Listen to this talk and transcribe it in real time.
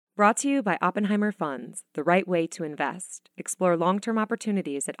Brought to you by Oppenheimer Funds, the right way to invest. Explore long-term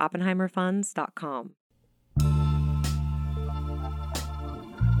opportunities at oppenheimerfunds.com.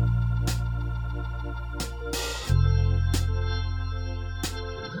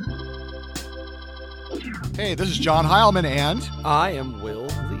 Hey, this is John Heilemann, and I am Will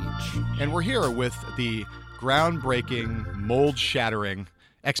Leitch. And we're here with the groundbreaking, mold-shattering,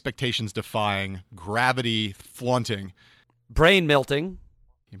 expectations-defying, gravity-flaunting... Brain melting,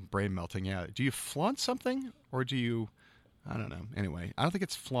 yeah. Do you flaunt something, or do you... I don't know. Anyway, I don't think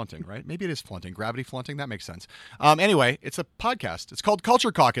it's flaunting, right? Maybe it is flaunting. Gravity flaunting, that makes sense. Anyway, it's a podcast. It's called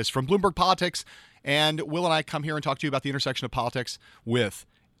Culture Caucus from Bloomberg Politics, and Will and I come here and talk to you about the intersection of politics with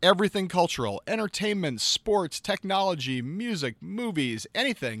everything cultural, entertainment, sports, technology, music, movies,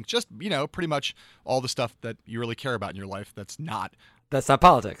 anything. Just, pretty much all the stuff that you really care about in your life that's not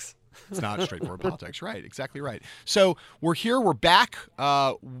politics. It's not straightforward politics. Right, exactly right. So we're here, we're back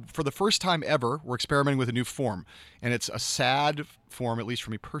for the first time ever. We're experimenting with a new form. And it's a sad form, at least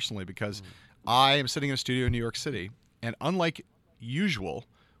for me personally, because I am sitting in a studio in New York City. And unlike usual,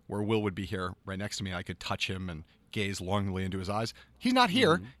 where Will would be here right next to me, I could touch him and gaze longingly into his eyes. He's not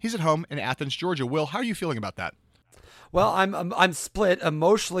here. He's at home in Athens, Georgia. Will, how are you feeling about that? Well, I'm split.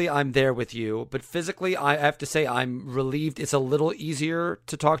 Emotionally, I'm there with you, but physically, I have to say I'm relieved. It's a little easier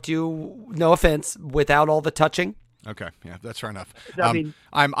to talk to you. No offense, without all the touching. Okay, yeah, that's fair enough.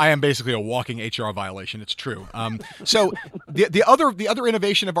 I am basically a walking HR violation. It's true. So the other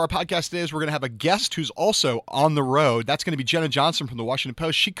innovation of our podcast today is we're going to have a guest who's also on the road. That's going to be Jenna Johnson from the Washington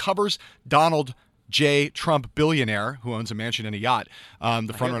Post. She covers Donald J. Trump, billionaire who owns a mansion and a yacht,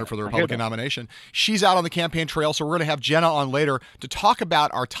 the frontrunner for the Republican nomination. She's out on the campaign trail, so we're going to have Jenna on later to talk about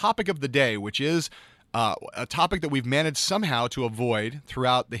our topic of the day, which is a topic that we've managed somehow to avoid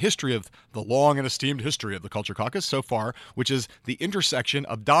throughout the history of the long and esteemed history of the Culture Caucus so far, which is the intersection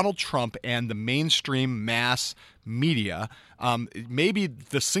of Donald Trump and the mainstream mass media, maybe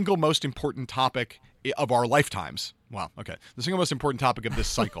the single most important topic of our lifetimes. Wow. Okay. The single most important topic of this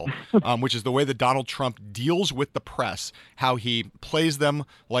cycle, which is the way that Donald Trump deals with the press, how he plays them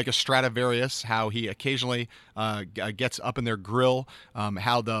like a Stradivarius, how he occasionally gets up in their grill,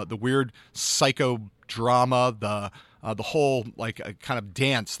 how the weird psychodrama, the whole kind of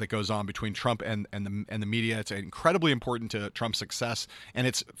dance that goes on between Trump and the media. It's incredibly important to Trump's success, and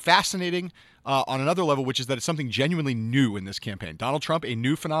it's fascinating on another level, which is that it's something genuinely new in this campaign. Donald Trump, a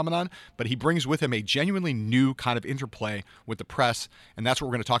new phenomenon, but he brings with him a genuinely new kind of interplay with the press, and that's what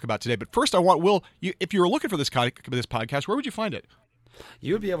we're going to talk about today. But first, I want Will, if you were looking for this podcast, where would you find it?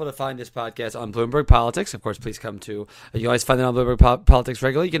 You would be able to find this podcast on Bloomberg Politics. Of course, please come to, you always find it on Bloomberg Politics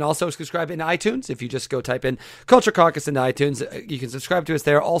regularly. You can also subscribe in iTunes. If you just go type in Culture Caucus in iTunes, you can subscribe to us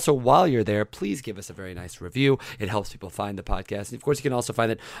there. Also, while you're there, please give us a very nice review. It helps people find the podcast. And of course, you can also find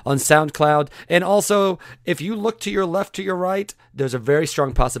it on SoundCloud. And also, if you look to your left, to your right, there's a very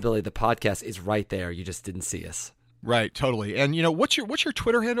strong possibility the podcast is right there. You just didn't see us. Right, totally. And what's your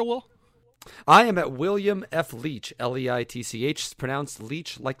Twitter handle, Will? I am at William F. Leitch, Leitch. It's pronounced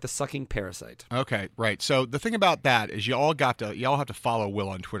leech like the sucking parasite. Okay, right. So the thing about that is you all have to follow Will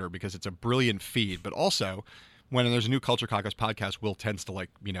on Twitter because it's a brilliant feed. But also, when there's a new Culture Caucus podcast, Will tends to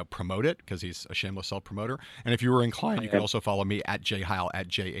promote it because he's a shameless self-promoter. And if you were inclined, you can also follow me at jheil, at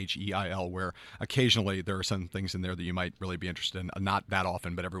JHEIL, where occasionally there are some things in there that you might really be interested in. Not that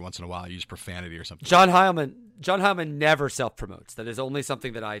often, but every once in a while I use profanity or something. John Heilemann never self-promotes. That is only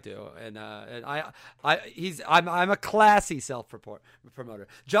something that I do, and I'm a classy self-promoter.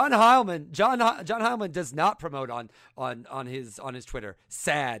 John Heilemann does not promote on his Twitter.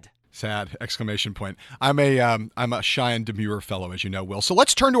 Sad exclamation point. I'm a shy and demure fellow, as you know, Will. So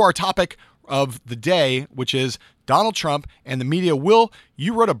let's turn to our topic of the day, which is Donald Trump and the media. Will,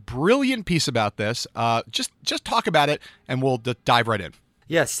 you wrote a brilliant piece about this. Just talk about it, and we'll dive right in.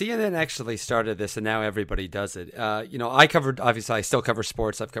 Yeah, CNN actually started this, and now everybody does it. I still cover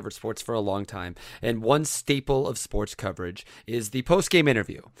sports. I've covered sports for a long time. And one staple of sports coverage is the post-game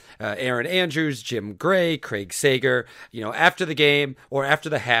interview. Aaron Andrews, Jim Gray, Craig Sager, after the game or after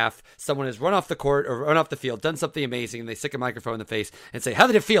the half, someone has run off the court or run off the field, done something amazing, and they stick a microphone in the face and say, "How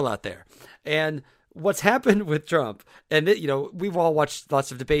did it feel out there?" And what's happened with Trump, and we've all watched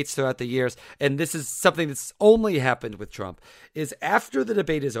lots of debates throughout the years, and this is something that's only happened with Trump, is after the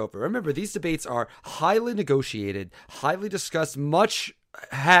debate is over. Remember, these debates are highly negotiated, highly discussed, much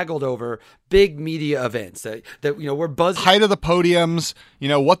haggled over, big media events that we're buzzing. Height of the podiums,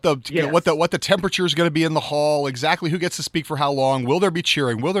 what the temperature is going to be in the hall, exactly who gets to speak for how long, will there be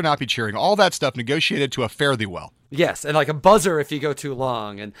cheering, will there not be cheering, all that stuff negotiated to a fare thee well. Yes, and like a buzzer if you go too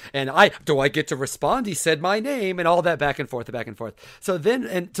long, and I get to respond? He said my name, and all that back and forth. So then,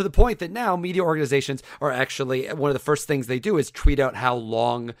 and to the point that now media organizations are actually, one of the first things they do is tweet out how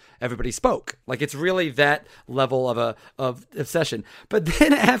long everybody spoke. Like, it's really that level of obsession. But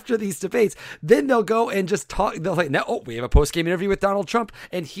then after these debates, then they'll go and just talk. They'll like, now, we have a post-game interview with Donald Trump,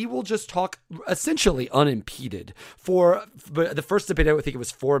 and he will just talk essentially unimpeded for the first debate. I think it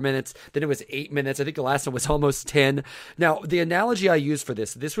was 4 minutes. Then it was 8 minutes. I think the last one was almost 10. Now, the analogy I use for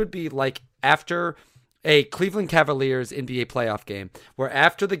this would be like after a Cleveland Cavaliers NBA playoff game, where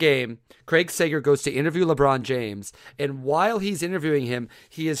after the game, Craig Sager goes to interview LeBron James, and while he's interviewing him,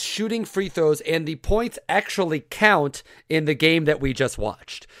 he is shooting free throws, and the points actually count in the game that we just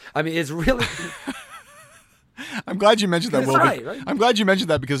watched. I mean, it's really... I'm glad you mentioned that, Will. Right? I'm glad you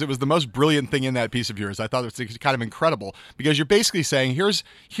mentioned that because it was the most brilliant thing in that piece of yours. I thought it was kind of incredible because you're basically saying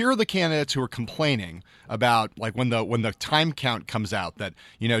here are the candidates who are complaining about, like, when the time count comes out that,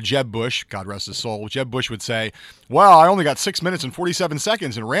 Jeb Bush, God rest his soul, Jeb Bush would say, well, I only got 6 minutes and 47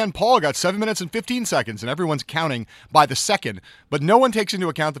 seconds and Rand Paul got 7 minutes and 15 seconds, and everyone's counting by the second. But no one takes into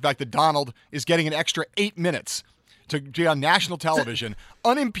account the fact that Donald is getting an extra 8 minutes to be on national television,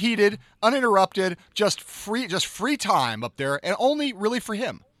 unimpeded, uninterrupted, just free time up there, and only really for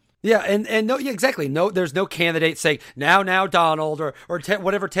him. Yeah, and no, yeah, exactly. No, there's no candidate saying now Donald or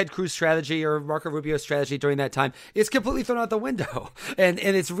whatever Ted Cruz strategy or Marco Rubio strategy during that time is completely thrown out the window. And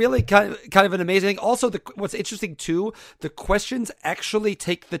it's really kind of an amazing thing. Also, what's interesting too, the questions actually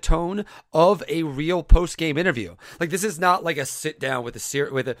take the tone of a real post game interview. Like, this is not like a sit down with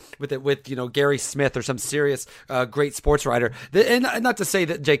Gary Smith or some serious great sports writer. And not to say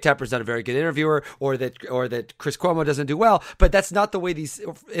that Jake Tapper's not a very good interviewer or that Chris Cuomo doesn't do well, but that's not the way these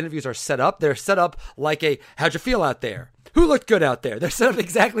interviews are set up. They're set up like how'd you feel out there? Who looked good out there? They're set up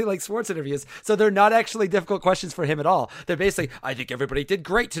exactly like sports interviews. So they're not actually difficult questions for him at all. They're basically, I think everybody did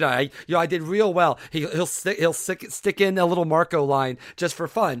great tonight. I did real well. He'll stick in a little Marco line just for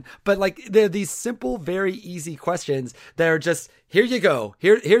fun. But like, they're these simple, very easy questions that are just, here you go.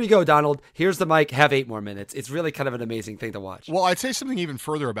 Here you go, Donald. Here's the mic. Have 8 more minutes. It's really kind of an amazing thing to watch. Well, I'd say something even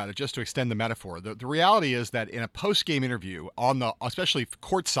further about it, just to extend the metaphor. The reality is that in a post-game interview, especially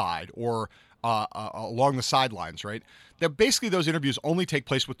courtside or along the sidelines, right? That basically those interviews only take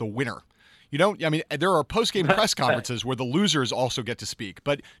place with the winner. There are post-game press conferences where the losers also get to speak,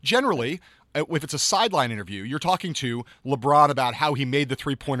 but generally, if it's a sideline interview, you're talking to LeBron about how he made the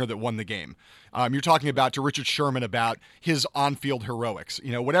three-pointer that won the game. You're talking to Richard Sherman about his on-field heroics.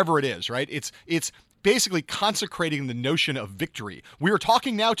 Whatever it is, right? It's basically consecrating the notion of victory. We are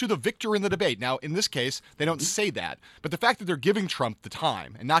talking now to the victor in the debate. Now, in this case, they don't say that, but the fact that they're giving Trump the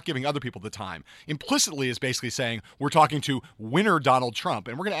time and not giving other people the time implicitly is basically saying we're talking to winner Donald Trump,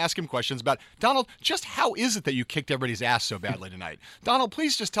 and we're going to ask him questions about, Donald, just how is it that you kicked everybody's ass so badly tonight? Donald,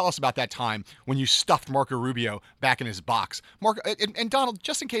 please just tell us about that time when you stuffed Marco Rubio back in his box. And Donald,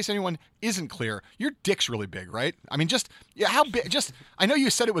 just in case anyone isn't clear, your dick's really big, right? I mean, how big? I know you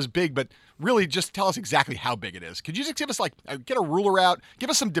said it was big, but really just tell us exactly how big it is. Could you just give us, get a ruler out,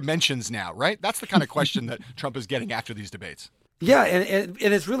 give us some dimensions now, right? That's the kind of question that Trump is getting after these debates. Yeah, and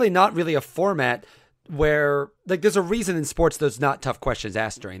it's really not really a format where, like, there's a reason in sports there's not tough questions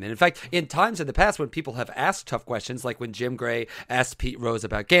asked during that. In fact, in times in the past when people have asked tough questions, like when Jim Gray asked Pete Rose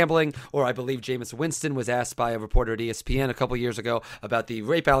about gambling, or I believe Jameis Winston was asked by a reporter at ESPN a couple years ago about the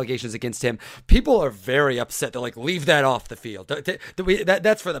rape allegations against him, people are very upset. They're like, leave that off the field.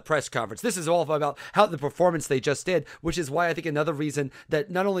 That's for the press conference. This is all about how the performance they just did, which is why I think another reason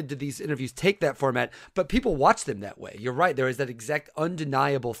that not only did these interviews take that format, but people watch them that way. You're right. There is that exact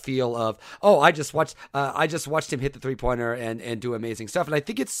undeniable feel of, I just watched him hit the three-pointer and do amazing stuff. And I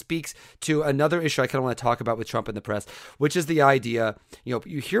think it speaks to another issue I kind of want to talk about with Trump in the press, which is the idea, you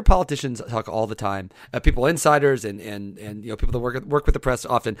hear politicians talk all the time, people, insiders and people that work with the press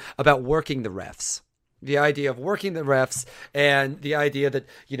often, about working the refs. The idea of working the refs and the idea that,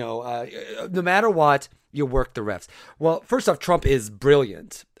 no matter what, you work the refs. Well, first off, Trump is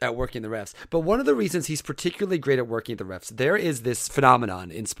brilliant at working the refs. But one of the reasons he's particularly great at working the refs, there is this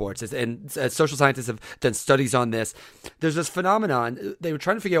phenomenon in sports, and social scientists have done studies on this. There's this phenomenon. They were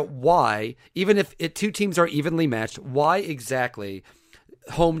trying to figure out why, even if two teams are evenly matched, why exactly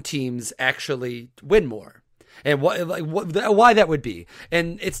home teams actually win more. And why that would be.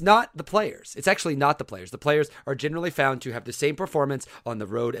 And it's not the players. It's actually not the players. The players are generally found to have the same performance on the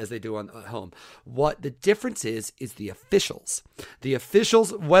road as they do on home. What the difference is the officials. The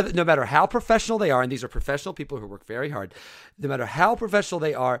officials, no matter how professional they are, and these are professional people who work very hard, no matter how professional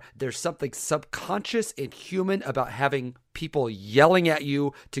they are, there's something subconscious and human about having people yelling at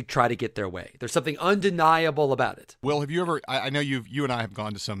you to try to get their way. There's something undeniable about it. Will, have you ever? I know you and I have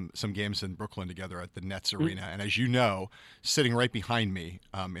gone to some games in Brooklyn together at the Nets Arena, and as you know, sitting right behind me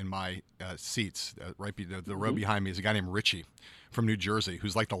in my seats, the row behind me is a guy named Richie from New Jersey,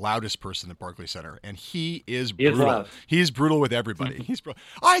 who's like the loudest person at Barclays Center, and he is brutal. He's brutal with everybody. He's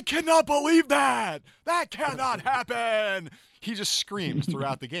I cannot believe that. That cannot happen. He just screams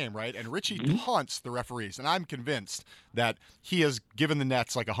throughout the game, right? And Richie taunts the referees, and I'm convinced that he has given the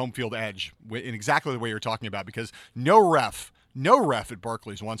Nets like a home field edge in exactly the way you're talking about, because no ref at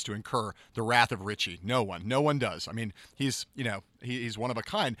Barclays wants to incur the wrath of Richie. No one does. I mean, he's one of a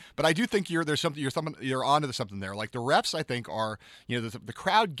kind. But I do think you're onto something there. Like the refs, I think are the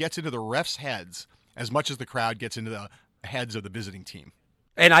crowd gets into the refs' heads as much as the crowd gets into the heads of the visiting team.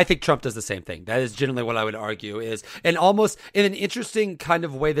 And I think Trump does the same thing. That is generally what I would argue is, and almost in an interesting kind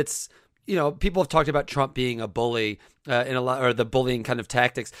of way that's, people have talked about Trump being a bully in a lot, or the bullying kind of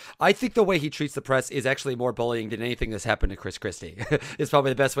tactics. I think the way he treats the press is actually more bullying than anything that's happened to Chris Christie. Is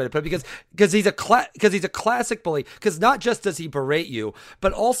probably the best way to put it, because he's a classic bully. Because not just does he berate you,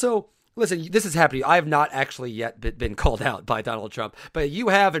 but also, listen, this is happening. I have not actually yet been called out by Donald Trump, but you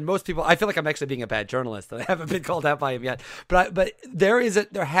have, and most people. I feel like I'm actually being a bad journalist that I haven't been called out by him yet. But there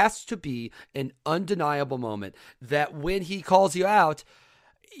has to be an undeniable moment that when he calls you out,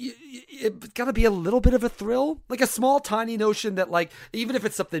 it's got to be a little bit of a thrill, like a small, tiny notion that, like, even if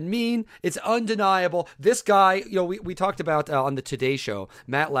it's something mean, it's undeniable. This guy, we talked about on the Today Show,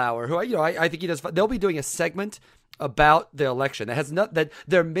 Matt Lauer, who I think he does. They'll be doing a segment about the election that has not, that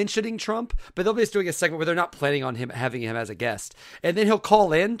they're mentioning Trump, but they'll be just doing a segment where they're not planning on having him as a guest, and then he'll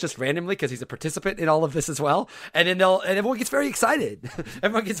call in just randomly because he's a participant in all of this as well, and then everyone gets very excited.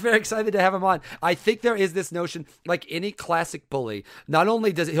 Everyone gets very excited to have him on. I think there is this notion, like any classic bully, not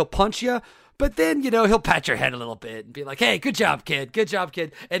only he'll punch you, but then, he'll pat your head a little bit and be like, hey, good job,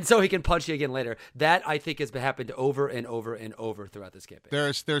 kid. And so he can punch you again later. That, I think, has happened over and over and over throughout this campaign.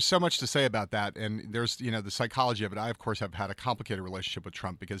 There's so much to say about that. And there's, the psychology of it. I, of course, have had a complicated relationship with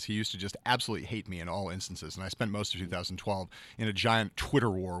Trump because he used to just absolutely hate me in all instances. And I spent most of 2012 in a giant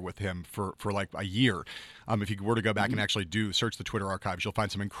Twitter war with him for like a year. If you were to go back and actually search the Twitter archives, you'll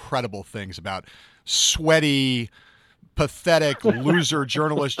find some incredible things about sweaty, pathetic loser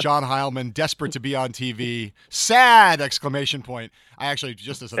journalist John Heilemann, desperate to be on TV. Sad! Exclamation point. I actually,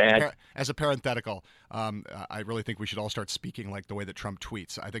 just as a parenthetical, I really think we should all start speaking like the way that Trump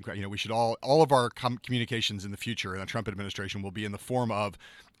tweets. I think we should all of our communications in the future in the Trump administration will be in the form of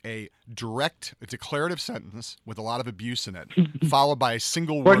a direct, declarative sentence with a lot of abuse in it, followed by a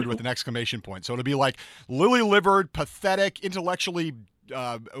single word with an exclamation point. So it'll be like lily-livered, pathetic, intellectually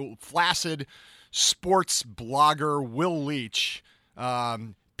flaccid sports blogger Will Leitch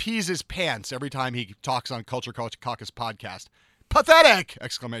pees his pants every time he talks on Culture Caucus podcast. Pathetic!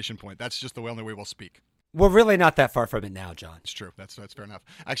 Exclamation point. That's just the only way we'll speak. We're really not that far from it now, John. It's true. That's fair enough.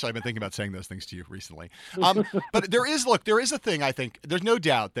 Actually, I've been thinking about saying those things to you recently. But there is a thing, I think. There's no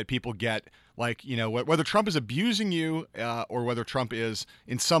doubt that people get, like, whether Trump is abusing you or whether Trump is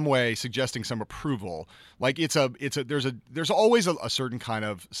in some way suggesting some approval. Like there's always a certain kind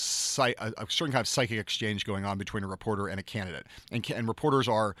of psychic exchange going on between a reporter and a candidate. And reporters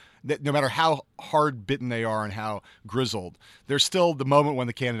are, no matter how hard bitten they are and how grizzled, there's still the moment when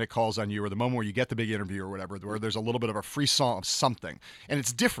the candidate calls on you, or the moment where you get the big interview or whatever, where there's a little bit of a frisson of something. And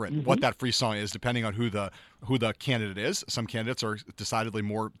it's different what that frisson is depending on who the candidate is. Some candidates are decidedly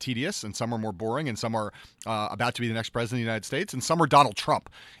more tedious, and some are more boring, and some are about to be the next president of the United States, and some are Donald Trump.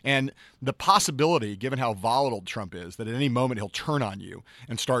 And the possibility, given how volatile Trump is, that at any moment he'll turn on you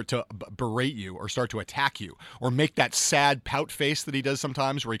and start to berate you or start to attack you or make that sad pout face that he does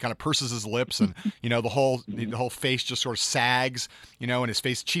sometimes, where he kind of purses his lips and the whole face just sort of sags, and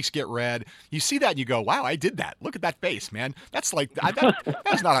his cheeks get red. You see that and you go, wow, I did that. Look at that face, man. That's like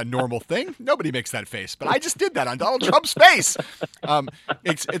that's not a normal thing. Nobody makes that face, but I just did that on Donald Trump's face.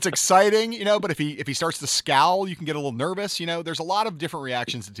 It's exciting, but if he starts to scowl, you can get a little nervous. There's a lot of different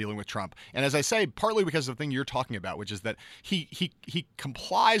reactions to dealing with Trump. And as I say, partly because of the thing you're talking about, which is that he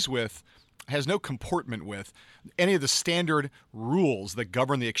complies with, has no comportment with any of the standard rules that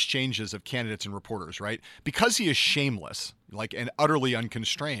govern the exchanges of candidates and reporters, right? Because he is shameless. like, and utterly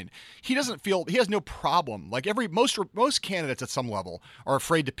unconstrained. He doesn't feel, he has no problem. Like most candidates at some level are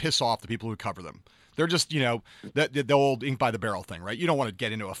afraid to piss off the people who cover them. They're just, the old ink by the barrel thing, right? You don't want to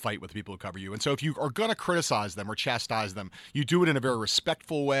get into a fight with the people who cover you. And so if you are going to criticize them or chastise them, you do it in a very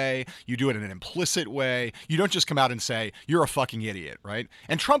respectful way. You do it in an implicit way. You don't just come out and say, you're a fucking idiot, right?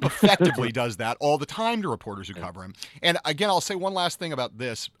 And Trump effectively does that all the time to reporters who cover him. And again, I'll say one last thing about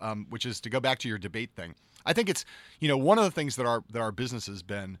this, which is to go back to your debate thing. I think it's, one of the things that our business has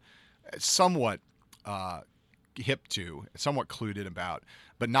been somewhat hip to, somewhat clued in about,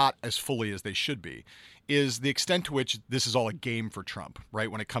 but not as fully as they should be, is the extent to which this is all a game for Trump, right?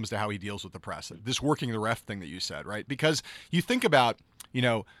 When it comes to how he deals with the press, this working the ref thing that you said, right? Because you think about,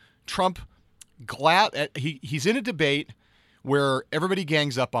 Trump, he's in a debate where everybody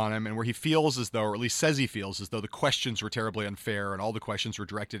gangs up on him and where he feels as though, or at least says he feels as though the questions were terribly unfair and all the questions were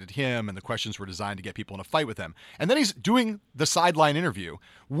directed at him and the questions were designed to get people in a fight with him. And then he's doing the sideline interview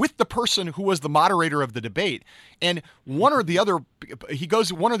with the person who was the moderator of the debate. And one or the other, he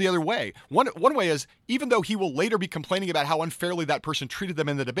goes one or the other way. One way is, even though he will later be complaining about how unfairly that person treated them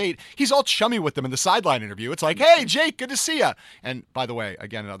in the debate, he's all chummy with them in the sideline interview. It's like, hey, Jake, good to see you. And by the way,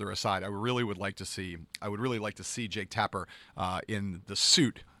 again, another aside, I would really like to see Jake Tapper in the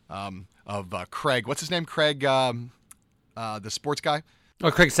suit of Craig. What's his name? Craig, the sports guy. Oh,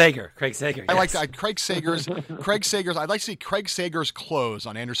 Craig Sager. Craig Sager. I like yes. that. Craig Sager's. I'd like to see Craig Sager's clothes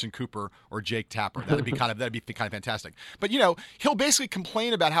on Anderson Cooper or Jake Tapper. That'd be kind of fantastic. But he'll basically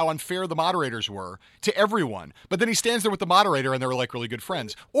complain about how unfair the moderators were to everyone. But then he stands there with the moderator and they're like really good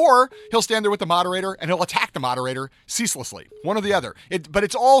friends. Or he'll stand there with the moderator and he'll attack the moderator ceaselessly. One or the other. But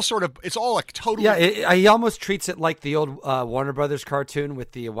it's all like totally. Yeah, he almost treats it like the old Warner Brothers cartoon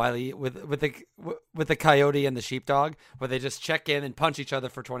with the with the coyote and the sheepdog, where they just check in and punch each other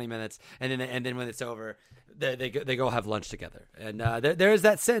for 20 minutes, and then when it's over, they go have lunch together. And there is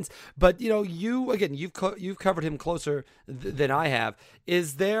that sense. But you've covered him closer than I have.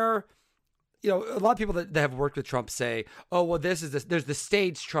 Is there? A lot of people that have worked with Trump say, oh, well, there's the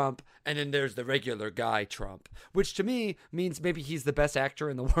stage Trump and then there's the regular guy Trump, which to me means maybe he's the best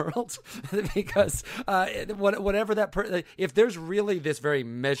actor in the world because whatever if there's really this very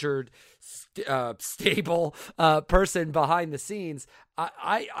measured, stable person behind the scenes,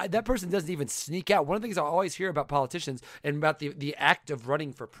 I that person doesn't even sneak out. One of the things I always hear about politicians and about the act of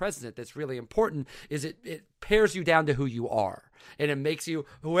running for president that's really important is it pares you down to who you are. And it makes you,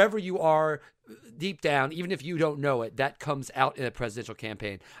 whoever you are deep down, even if you don't know it, that comes out in a presidential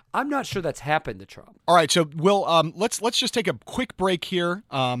campaign. I'm not sure that's happened to Trump. All right, so Will, let's just take a quick break here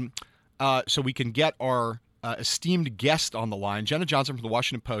so we can get our esteemed guest on the line, Jenna Johnson from the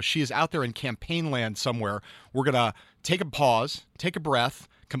Washington Post. She is out there in campaign land somewhere. We're going to take a pause, take a breath,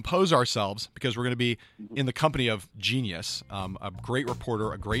 compose ourselves, because we're going to be in the company of genius, a great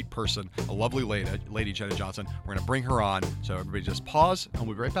reporter, a great person, a lovely lady, Jenna Johnson. We're going to bring her on. So everybody just pause, and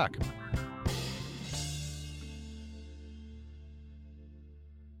we'll be right back.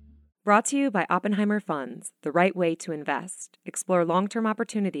 Brought to you by Oppenheimer Funds, the right way to invest. Explore long-term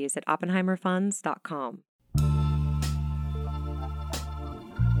opportunities at oppenheimerfunds.com.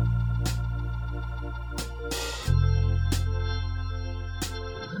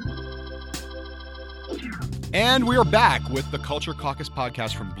 And we are back with the Culture Caucus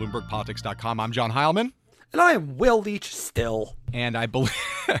podcast from BloombergPolitics.com. I'm John Heilemann. And I am Will Leitch still. And I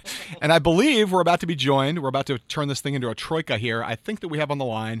believe we're about to be joined. We're about to turn this thing into a troika here. I think that we have on the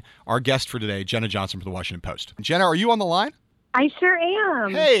line our guest for today, Jenna Johnson from the Washington Post. Jenna, are you on the line? I sure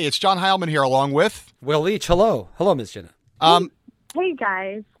am. Hey, it's John Heilemann here along with Will Leitch. Hello. Hello, Ms. Jenna. Hey,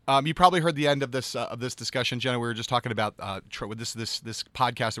 guys. You probably heard the end of this discussion, Jenna. We were just talking about this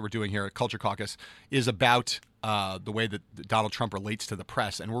podcast that we're doing here at Culture Caucus is about the way that Donald Trump relates to the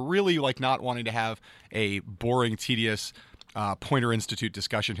press, and we're really not wanting to have a boring, tedious Poynter Institute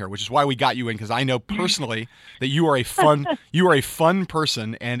discussion here, which is why we got you in, because I know personally that you are a fun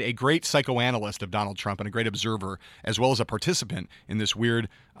person and a great psychoanalyst of Donald Trump and a great observer, as well as a participant in this weird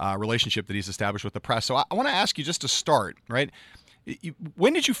relationship that he's established with the press. So I want to ask you, just to start, right?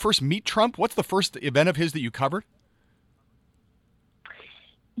 When did you first meet Trump? What's the first event of his that you covered?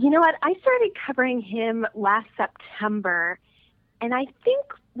 You know what? I started covering him last September, and I think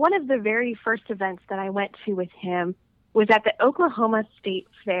one of the very first events that I went to with him was at the Oklahoma State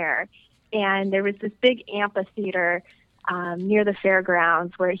Fair, and there was this big amphitheater near the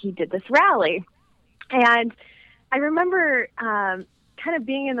fairgrounds where he did this rally. And I remember kind of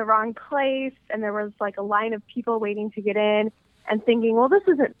being in the wrong place, and there was a line of people waiting to get in, and thinking, well, this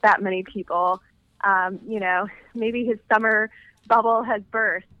isn't that many people. Maybe his summer bubble has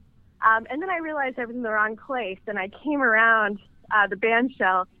burst. And then I realized I was in the wrong place, and I came around the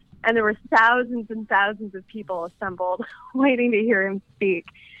bandshell, and there were thousands and thousands of people assembled waiting to hear him speak.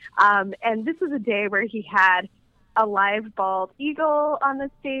 And this was a day where he had a live bald eagle on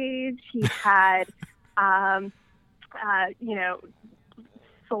the stage. He had,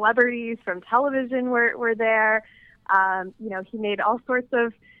 celebrities from television were there. He made all sorts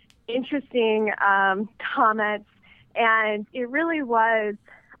of interesting comments, and it really was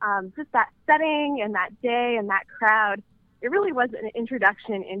just that setting and that day and that crowd. It really was an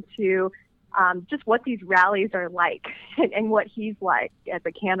introduction into just what these rallies are like and what he's like as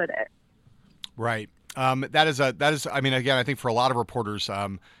a candidate. Right. That is. I mean, again, I think for a lot of reporters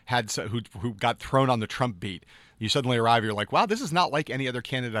who got thrown on the Trump beat, you suddenly arrive. You're like, wow, this is not like any other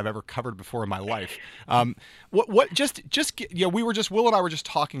candidate I've ever covered before in my life. Will and I were just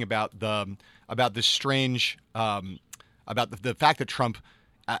talking about this strange about the fact that Trump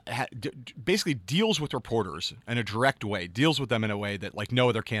basically deals with reporters in a direct way, deals with them in a way that like no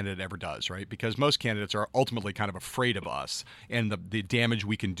other candidate ever does, right? Because most candidates are ultimately kind of afraid of us and the damage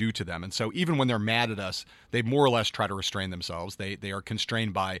we can do to them. And so even when they're mad at us, they more or less try to restrain themselves. They are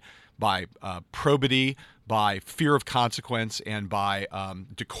constrained by probity, by fear of consequence, and by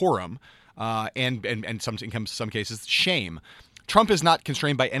decorum, and in some cases shame. Trump is not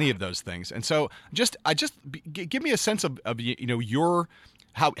constrained by any of those things. And so give me a sense of your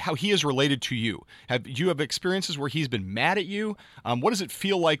how he is related to you. Have experiences where he's been mad at you? What does it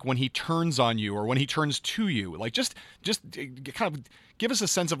feel like when he turns on you or when he turns to you? Like just kind of give us a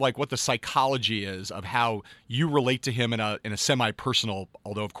sense of like what the psychology is of how you relate to him in a semi-personal,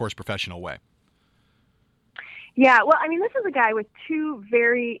 although of course professional way. Yeah, well, I mean, this is a guy with two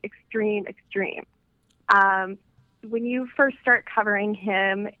very extreme. When you first start covering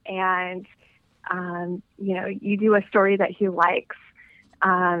him and you do a story that he likes,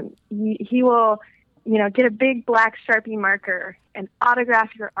 he will, get a big black Sharpie marker and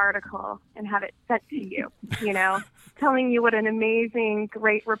autograph your article and have it sent to you, telling you what an amazing,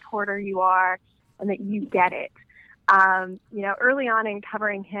 great reporter you are and that you get it. Early on in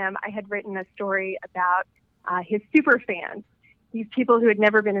covering him, I had written a story about his super fans, these people who had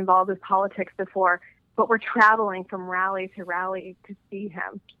never been involved with politics before, but were traveling from rally to rally to see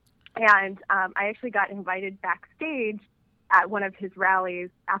him. And I actually got invited backstage at one of his rallies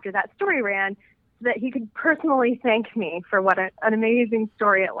after that story ran so that he could personally thank me for what an amazing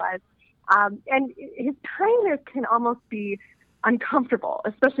story it was. And his kindness can almost be uncomfortable,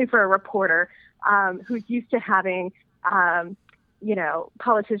 especially for a reporter who's used to having,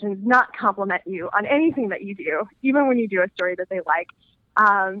 politicians not compliment you on anything that you do, even when you do a story that they like.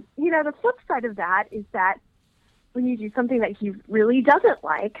 The flip side of that is that when you do something that he really doesn't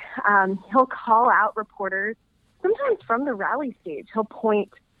like, he'll call out reporters, sometimes from the rally stage. He'll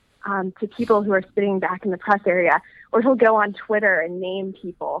point to people who are sitting back in the press area, or he'll go on Twitter and name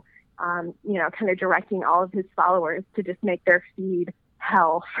people, kind of directing all of his followers to just make their feed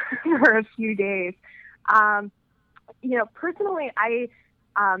hell for a few days. Personally, I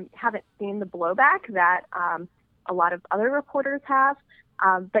haven't seen the blowback that a lot of other reporters have,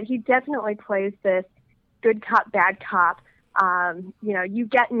 but he definitely plays this good cop, bad cop. You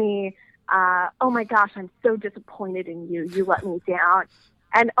get me. Oh my gosh, I'm so disappointed in you. You let me down.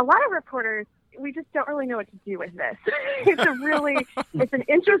 And a lot of reporters, we just don't really know what to do with this. It's an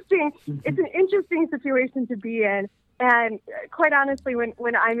interesting situation to be in. And quite honestly,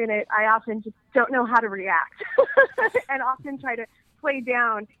 when I'm in it, I often just don't know how to react and often try to play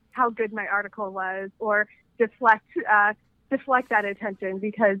down how good my article was or deflect that attention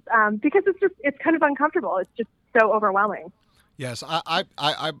because it's kind of uncomfortable. It's just so overwhelming. Yes,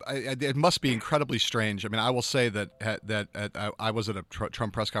 it must be incredibly strange. I mean, I will say that I was at a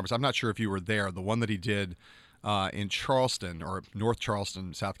Trump press conference. I'm not sure if you were there. The one that he did in Charleston or North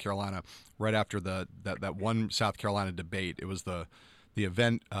Charleston, South Carolina, right after that one South Carolina debate. It was the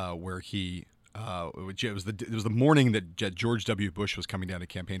event where he. It was the morning that George W. Bush was coming down to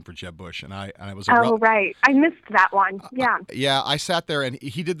campaign for Jeb Bush, and I was. Right, I missed that one. Yeah. I sat there, and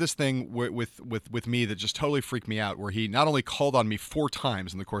he did this thing with me that just totally freaked me out. Where he not only called on me 4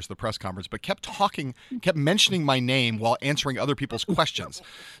 times in the course of the press conference, but kept mentioning my name while answering other people's questions.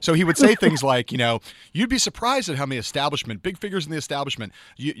 So he would say things like, you'd be surprised at how many big figures in the establishment,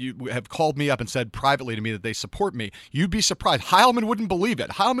 you have called me up and said privately to me that they support me. You'd be surprised. Heilemann wouldn't believe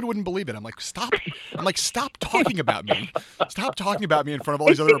it. I'm like, stop talking about me. Stop talking about me in front of all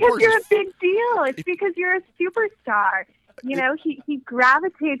these other reporters. It's because you're a big deal. It's because you're a superstar. He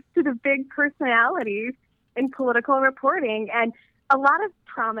gravitates to the big personalities in political reporting. And a lot of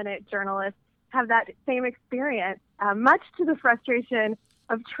prominent journalists have that same experience, much to the frustration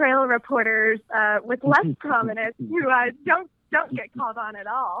of trail reporters with less prominence who don't get called on at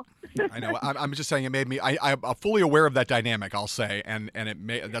all. I know. I'm just saying it made me. I'm fully aware of that dynamic. I'll say, and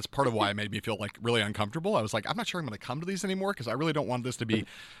that's part of why it made me feel like really uncomfortable. I was like, I'm not sure I'm going to come to these anymore because I really don't want this to be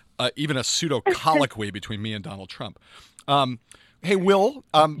even a pseudo colloquy between me and Donald Trump. Hey, Will,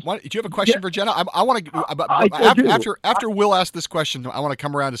 do you have a question for Jenna? I want to after Will asked this question, I want to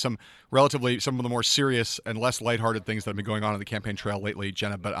come around to some of the more serious and less lighthearted things that have been going on the campaign trail lately,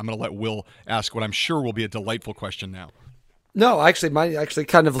 Jenna. But I'm going to let Will ask what I'm sure will be a delightful question now. No, actually, mine actually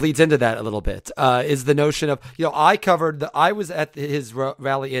kind of leads into that a little bit. Is the notion of, I was at his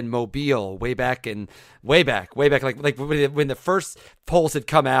rally in Mobile way back, like when the first polls had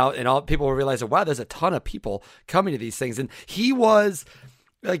come out and all people were realizing, wow, there's a ton of people coming to these things, and he was.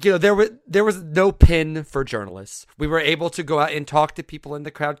 There was no pin for journalists. We were able to go out and talk to people in the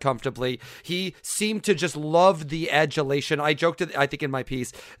crowd comfortably. He seemed to just love the adulation. I joked, I think, in my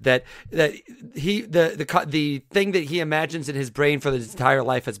piece that the thing that he imagines in his brain for his entire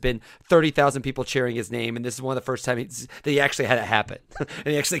life has been 30,000 people cheering his name, and this is one of the first times that he actually had it happen. And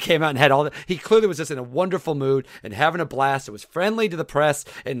he actually came out and had all that. He clearly was just in a wonderful mood and having a blast. It was friendly to the press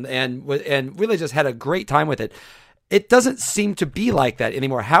and really just had a great time with it. It doesn't seem to be like that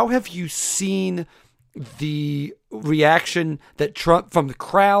anymore. How have you seen the reaction that Trump from the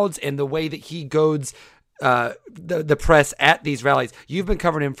crowds and the way that he goads the press at these rallies? You've been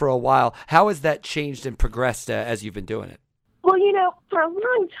covering him for a while. How has that changed and progressed as you've been doing it? Well, for a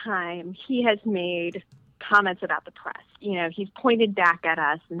long time, he has made comments about the press. He's pointed back at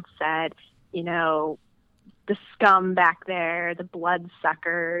us and said, the scum back there, the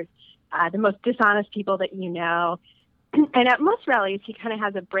bloodsuckers, the most dishonest people that you know. And at most rallies, he kind of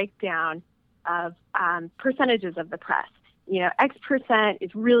has a breakdown of percentages of the press. X percent is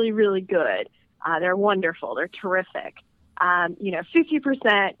really, really good. They're wonderful. They're terrific.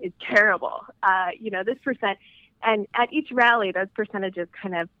 50% is terrible. This percent. And at each rally, those percentages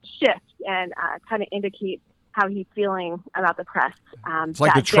kind of shift and kind of indicate how he's feeling about the press. It's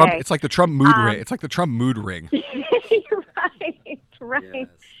like the Trump. It's like the Trump mood ring. It's like the Trump mood ring. Right. Yes.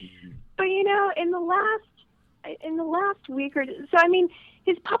 But in the last week or so,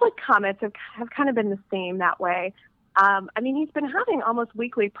 his public comments have kind of been the same that way. He's been having almost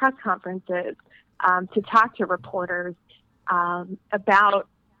weekly press conferences to talk to reporters about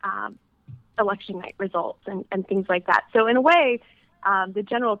election night results and things like that. So in a way, the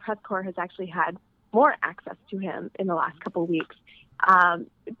general press corps has actually had more access to him in the last couple of weeks.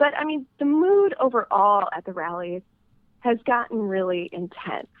 But the mood overall at the rallies has gotten really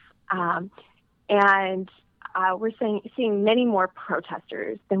intense. And we're seeing many more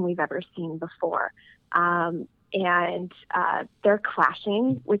protesters than we've ever seen before. And they're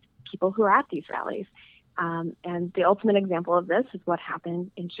clashing with people who are at these rallies. And the ultimate example of this is what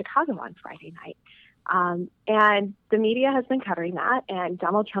happened in Chicago on Friday night. And the media has been covering that, and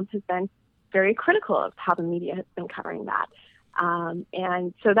Donald Trump has been very critical of how the media has been covering that.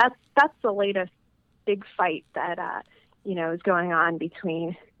 And so that's the latest big fight that is going on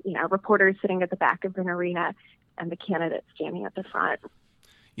between reporters sitting at the back of an arena and the candidates standing at the front.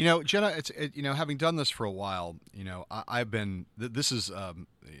 Jenna, it's having done this for a while, I've been. This is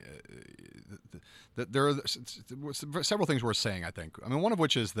there are several things worth saying. I think. One of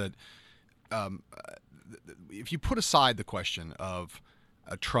which is that if you put aside the question of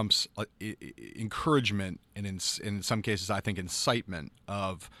Trump's encouragement and in some cases, I think, incitement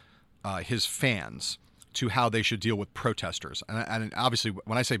of his fans to how they should deal with protesters. And obviously,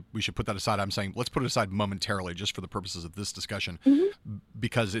 when I say we should put that aside, I'm saying let's put it aside momentarily just for the purposes of this discussion,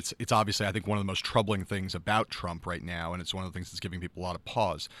 because it's obviously, I think, one of the most troubling things about Trump right now, and it's one of the things that's giving people a lot of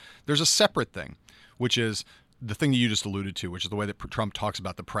pause. There's a separate thing, which is the thing that you just alluded to, which is the way that Trump talks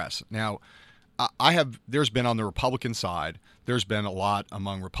about the press. Now, there's been on the Republican side, there's been a lot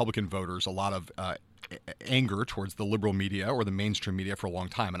among Republican voters, a lot of anger towards the liberal media or the mainstream media for a long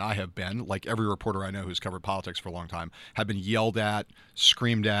time. And I have been, like every reporter I know who's covered politics for a long time, have been yelled at,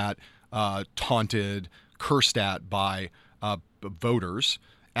 screamed at, taunted, cursed at by voters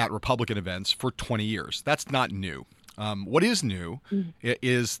at Republican events for 20 years. That's not new. What is new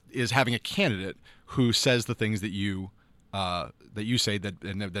is having a candidate who says the things that you say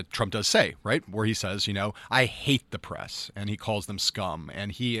that Trump does say, right? Where he says, I hate the press, and he calls them scum,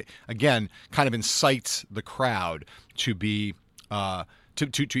 and he again kind of incites the crowd to be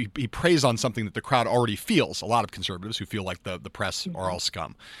he preys on something that the crowd already feels. A lot of conservatives who feel like the press are all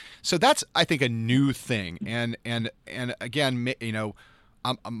scum. So that's, I think, a new thing, and again,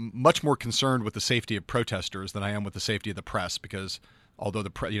 I'm much more concerned with the safety of protesters than I am with the safety of the press, because although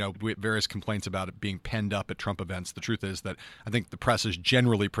various complaints about it being penned up at Trump events, the truth is that I think the press is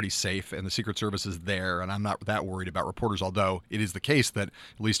generally pretty safe and the Secret Service is there, and I'm not that worried about reporters, although it is the case that,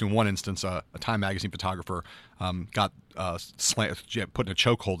 at least in one instance, a Time magazine photographer got put in a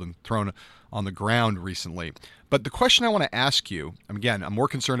chokehold and thrown on the ground recently. But the question I want to ask you, again, I'm more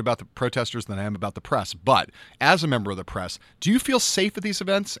concerned about the protesters than I am about the press, but as a member of the press, do you feel safe at these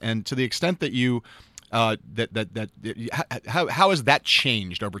events? And to the extent that you, how has that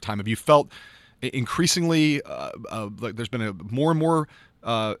changed over time? Have you felt increasingly like there's been more and more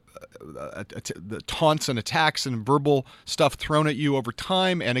the taunts and attacks and verbal stuff thrown at you over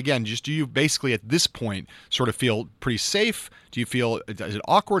time? And again, do you basically at this point sort of feel pretty safe? Do you feel, is it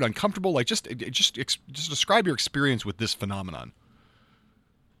awkward, uncomfortable? Like just describe your experience with this phenomenon.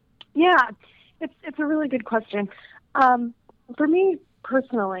 Yeah, it's a really good question. For me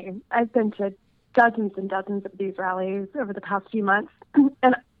personally, I've been to dozens and dozens of these rallies over the past few months,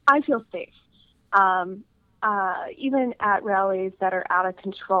 and I feel safe. Even at rallies that are out of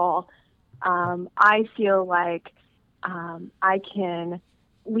control, I feel like I can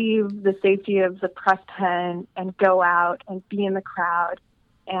leave the safety of the press pen and go out and be in the crowd,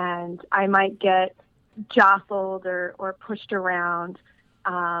 and I might get jostled or pushed around,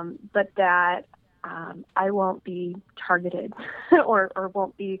 but that I won't be targeted or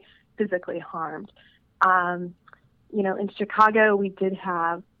won't be physically harmed. In Chicago, we did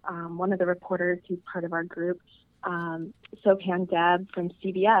have one of the reporters who's part of our group, Sopan Deb from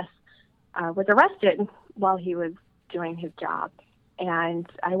CBS, was arrested while he was doing his job. And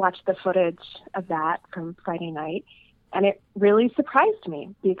I watched the footage of that from Friday night, and it really surprised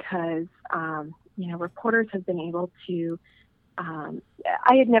me because, reporters have been able to,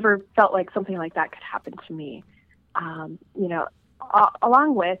 I had never felt like something like that could happen to me.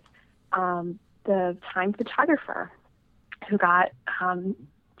 Along with the Time photographer who got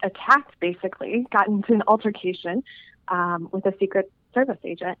attacked, basically, got into an altercation with a Secret Service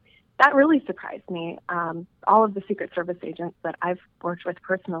agent. That really surprised me. All of the Secret Service agents that I've worked with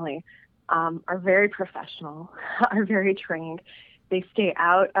personally are very professional, are very trained. They stay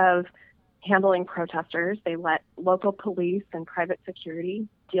out of handling protesters. They let local police and private security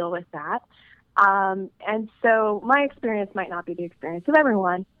deal with that. And so my experience might not be the experience of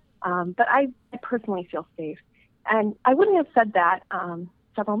everyone, but I personally feel safe. And I wouldn't have said that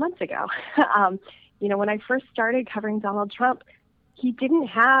several months ago. When I first started covering Donald Trump, he didn't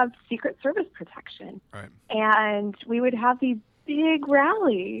have Secret Service protection. Right. And we would have these big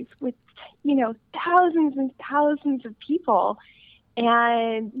rallies with, thousands and thousands of people.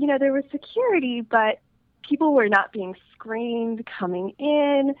 And, there was security, but people were not being screened coming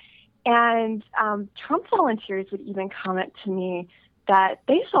in. And Trump volunteers would even comment to me that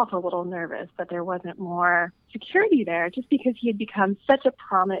they felt a little nervous that there wasn't more security there just because he had become such a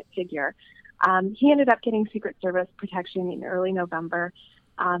prominent figure. He ended up getting Secret Service protection in early November.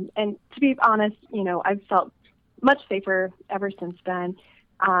 And to be honest, I've felt much safer ever since then.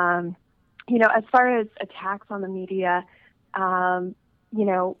 As far as attacks on the media,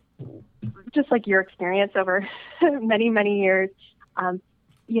 just like your experience over many, many years,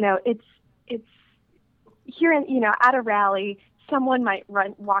 it's here at a rally, someone might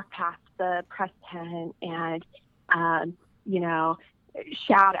walk past the press tent and,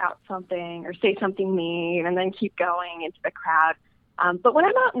 shout out something or say something mean and then keep going into the crowd. But when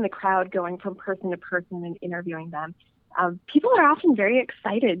I'm out in the crowd going from person to person and interviewing them, people are often very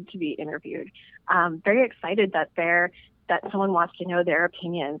excited to be interviewed, very excited that someone wants to know their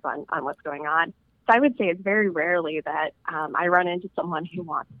opinions on what's going on. So I would say it's very rarely that I run into someone who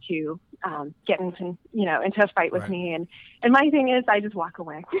wants to get into a fight with me. And my thing is, I just walk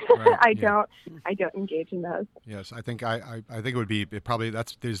away. Right. I don't engage in those. Yes, I think it would be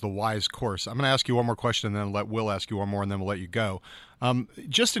that is the wise course. I'm going to ask you one more question, and then let Will ask you one more, and then we'll let you go.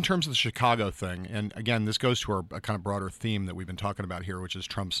 Just in terms of the Chicago thing, and again, this goes to a kind of broader theme that we've been talking about here, which is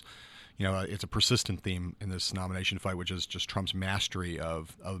Trump's. It's a persistent theme in this nomination fight, which is just Trump's mastery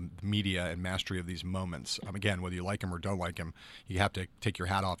of media and mastery of these moments. Again, whether you like him or don't like him, you have to take your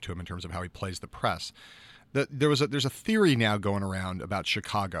hat off to him in terms of how he plays the press. There's a theory now going around about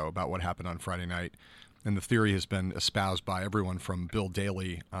Chicago, about what happened on Friday night, and the theory has been espoused by everyone from Bill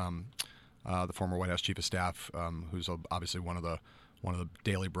Daley, the former White House chief of staff, who's obviously one of the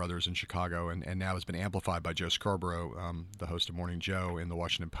Daley brothers in Chicago, and now has been amplified by Joe Scarborough, the host of Morning Joe in the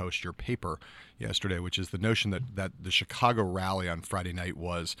Washington Post, your paper, yesterday, which is the notion that the Chicago rally on Friday night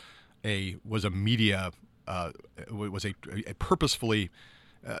was a media was a purposefully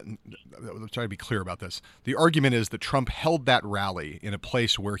I'm trying to be clear about this. The argument is that Trump held that rally in a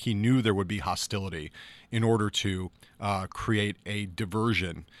place where he knew there would be hostility in order to create a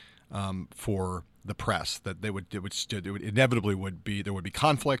diversion for the press, that it would inevitably there would be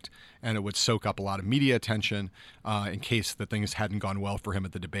conflict, and it would soak up a lot of media attention in case the things hadn't gone well for him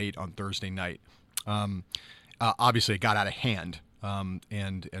at the debate on Thursday night. Obviously, it got out of hand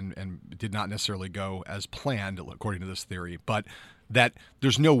and did not necessarily go as planned, according to this theory. But that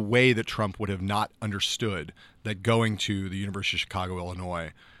there's no way that Trump would have not understood that going to the University of Chicago,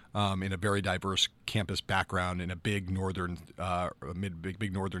 Illinois, in a very diverse campus background in a big northern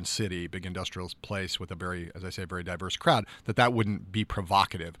city, big industrial place with a very diverse crowd, that wouldn't be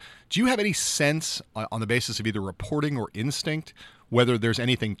provocative. Do you have any sense on the basis of either reporting or instinct whether there's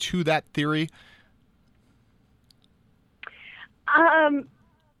anything to that theory?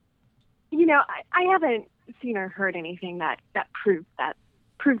 I haven't seen or heard anything that proves that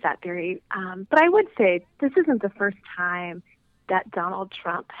theory. But I would say this isn't the first time that Donald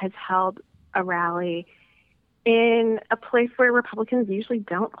Trump has held a rally in a place where Republicans usually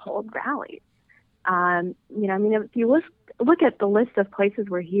don't hold rallies. If you look at the list of places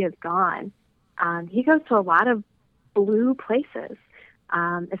where he has gone, he goes to a lot of blue places,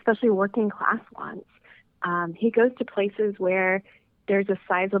 especially working class ones. He goes to places where there's a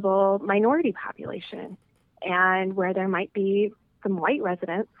sizable minority population and where there might be some white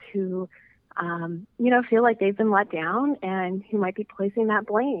residents who, feel like they've been let down and who might be placing that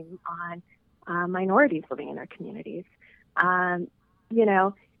blame on minorities living in their communities. He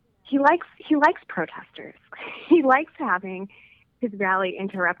likes protesters. He likes having his rally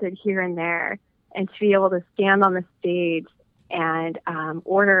interrupted here and there, and to be able to stand on the stage and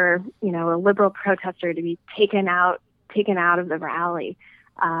order, a liberal protester to be taken out of the rally,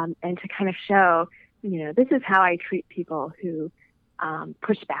 and to kind of show, this is how I treat people who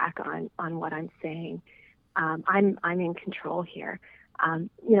push back on what I'm saying. I'm in control here.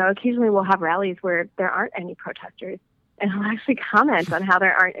 Occasionally we'll have rallies where there aren't any protesters, and he'll actually comment on how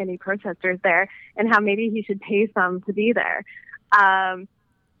there aren't any protesters there and how maybe he should pay some to be there. For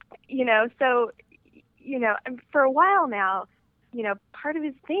a while now, part of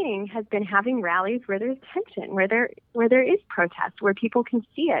his thing has been having rallies where there's tension, where there is protest, where people can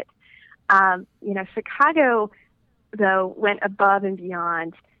see it. Chicago, though, went above and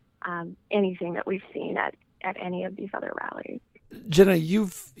beyond anything that we've seen at any of these other rallies. Jenna,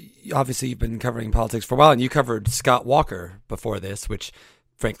 you've been covering politics for a while, and you covered Scott Walker before this, which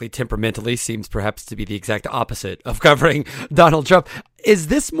frankly temperamentally seems perhaps to be the exact opposite of covering Donald Trump. Is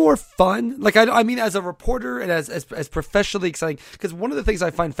this more fun? Like, I mean, as a reporter and as professionally exciting, because one of the things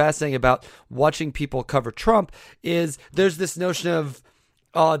I find fascinating about watching people cover Trump is there's this notion of,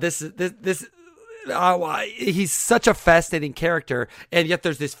 he's such a fascinating character, and yet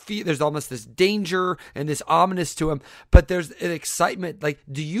there's almost this danger and this ominous to him, but there's an excitement. Like,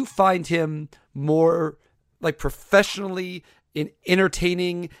 do you find him more like professionally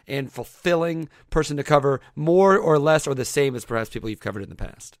entertaining and fulfilling person to cover, more or less or the same as perhaps people you've covered in the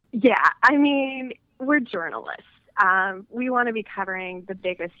past? Yeah, I mean, we're journalists. We want to be covering the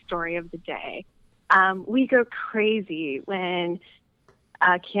biggest story of the day. We go crazy when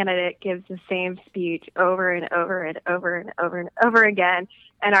a candidate gives the same speech over and over and over and over and over again,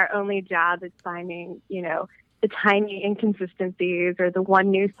 and our only job is finding, the tiny inconsistencies or the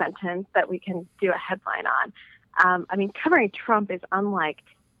one new sentence that we can do a headline on. Covering Trump is unlike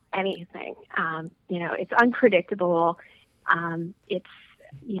anything. It's unpredictable.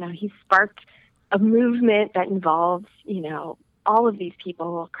 He sparked a movement that involves, all of these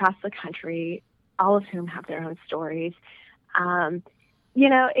people across the country, all of whom have their own stories.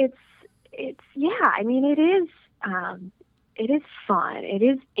 It is fun. It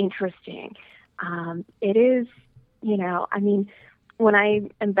is interesting. It is, when I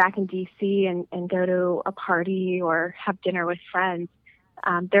am back in DC and go to a party or have dinner with friends,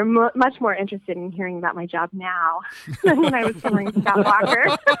 they're much more interested in hearing about my job now than when I was covering Scott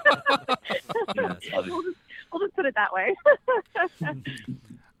Walker. We'll just put it that way.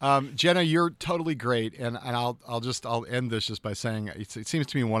 Jenna, you're totally great, and I'll end this just by saying it seems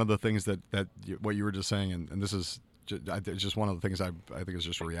to me one of the things that what you were just saying, and this is just one of the things I think is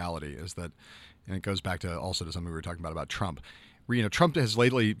just reality, is that, and it goes back to also to something we were talking about Trump. Trump has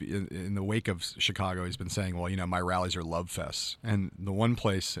lately, in the wake of Chicago, he's been saying, well, my rallies are love fests. And the one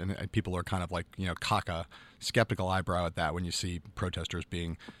place, and people are kind of like, cock a skeptical eyebrow at that when you see protesters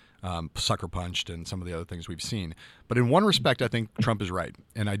being sucker punched and some of the other things we've seen. But in one respect, I think Trump is right.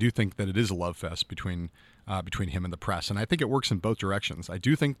 And I do think that it is a love fest between him and the press. And I think it works in both directions. I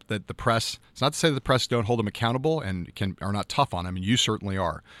do think that the press, it's not to say that the press don't hold him accountable and are not tough on him. And you certainly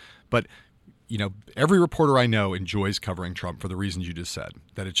are. But every reporter I know enjoys covering Trump for the reasons you just said,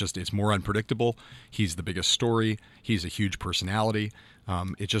 that it's more unpredictable. He's the biggest story. He's a huge personality.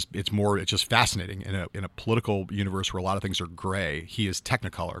 It's just fascinating in a political universe where a lot of things are gray. He is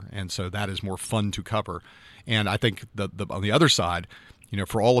Technicolor. And so that is more fun to cover. And I think on the other side,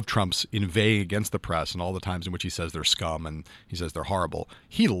 for all of Trump's inveighing against the press and all the times in which he says they're scum and he says they're horrible,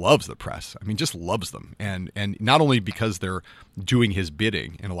 he loves the press. I mean, just loves them. And not only because they're doing his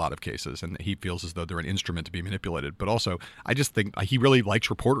bidding in a lot of cases, and he feels as though they're an instrument to be manipulated, but also I just think he really likes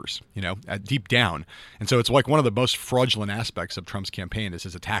reporters, deep down. And so it's like one of the most fraudulent aspects of Trump's campaign is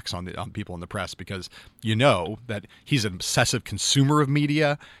his attacks on people in the press, because that he's an obsessive consumer of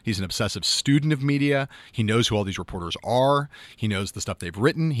media. He's an obsessive student of media. He knows who all these reporters are. He knows the stuff they've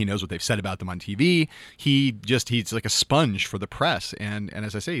written. He knows what they've said about them on TV. He's like a sponge for the press. And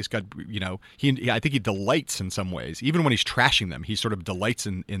as I say, he's got, I think he delights in some ways. Even when he's trashing them, he sort of delights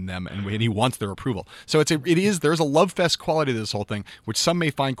in them and he wants their approval. So there's a love fest quality to this whole thing, which some may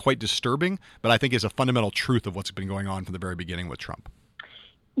find quite disturbing, but I think is a fundamental truth of what's been going on from the very beginning with Trump.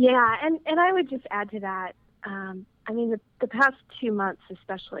 Yeah, and I would just add to that, the past 2 months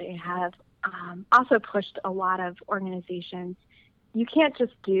especially have also pushed a lot of organizations. You can't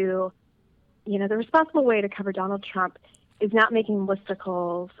just do, the responsible way to cover Donald Trump is not making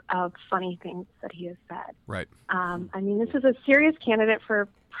listicles of funny things that he has said. Right. This is a serious candidate for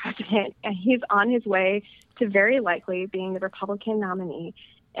president, and he's on his way to very likely being the Republican nominee.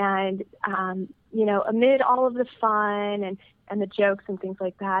 And, amid all of the fun and the jokes and things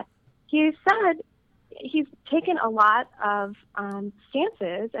like that, he said he's taken a lot of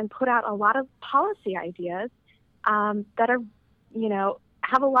stances and put out a lot of policy ideas that are,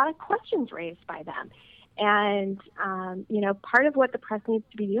 have a lot of questions raised by them. And, part of what the press needs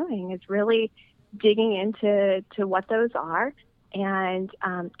to be doing is really digging into what those are and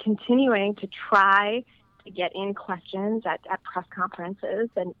continuing to try to get in questions at press conferences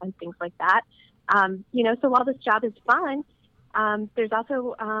and things like that. So while this job is fun, there's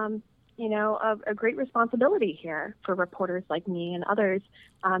also, a great responsibility here for reporters like me and others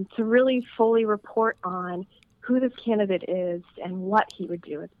to really fully report on who this candidate is and what he would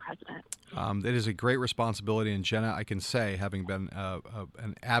do as president. It is a great responsibility. And Jenna, I can say, having been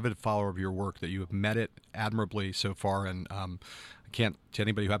an avid follower of your work, that you have met it admirably so far. And to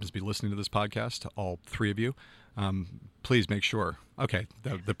anybody who happens to be listening to this podcast, all three of you, please make sure. Okay,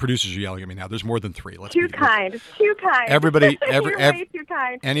 the producers are yelling at me now. There's more than three. Too kind. Everybody, You're way too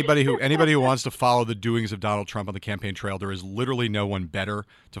kind. Anybody who wants to follow the doings of Donald Trump on the campaign trail, there is literally no one better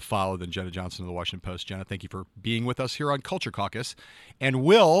to follow than Jenna Johnson of the Washington Post. Jenna, thank you for being with us here on Culture Caucus. And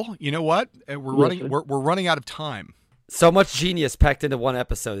Will, you know what? We're running out of time. So much genius packed into one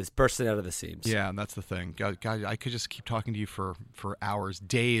episode is bursting out of the seams. Yeah, and that's the thing. God, I could just keep talking to you for hours,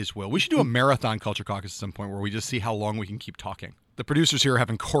 days, Will. We should do a marathon Culture Caucus at some point where we just see how long we can keep talking. The producers here are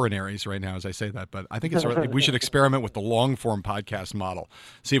having coronaries right now as I say that, but I think we should experiment with the long-form podcast model.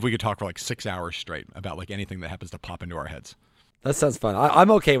 See if we could talk for like 6 hours straight about like anything that happens to pop into our heads. That sounds fun.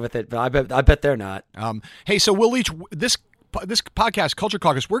 I'm okay with it, but I bet they're not. Hey, so Will Leitch, this podcast, Culture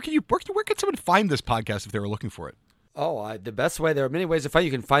Caucus, where can someone find this podcast if they were looking for it? The best way, there are many ways to find it.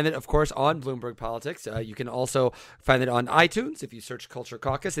 You can find it, of course, on Bloomberg Politics. You can also find it on iTunes if you search Culture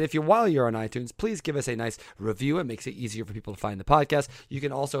Caucus. And while you're on iTunes, please give us a nice review. It makes it easier for people to find the podcast. You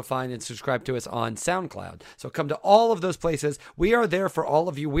can also find and subscribe to us on SoundCloud. So come to all of those places. We are there for all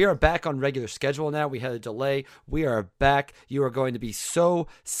of you. We are back on regular schedule now. We had a delay. We are back. You are going to be so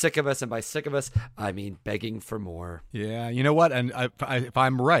sick of us. And by sick of us, I mean begging for more. Yeah, you know what? And if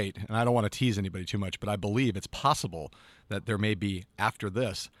I'm right, and I don't want to tease anybody too much, but I believe it's possible that there may be, after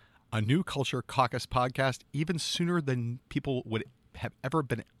this, a new Culture Caucus podcast even sooner than people would have ever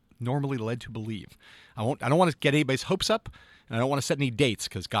been normally led to believe. I don't want to get anybody's hopes up, and I don't want to set any dates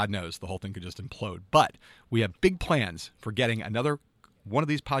because God knows the whole thing could just implode. But we have big plans for getting another one of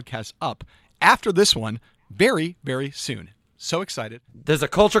these podcasts up after this one very, very soon. So excited. There's a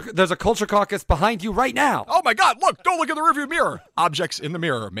culture caucus behind you right now. Oh my God, look, don't look in the rearview mirror. Objects in the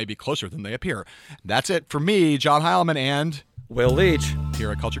mirror may be closer than they appear. That's it for me, John Heilemann and Will Leitch.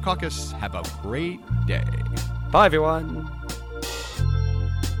 Here at Culture Caucus. Have a great day. Bye, everyone.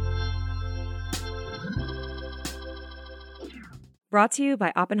 Brought to you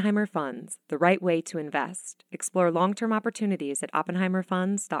by Oppenheimer Funds, the right way to invest. Explore long-term opportunities at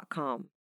oppenheimerfunds.com.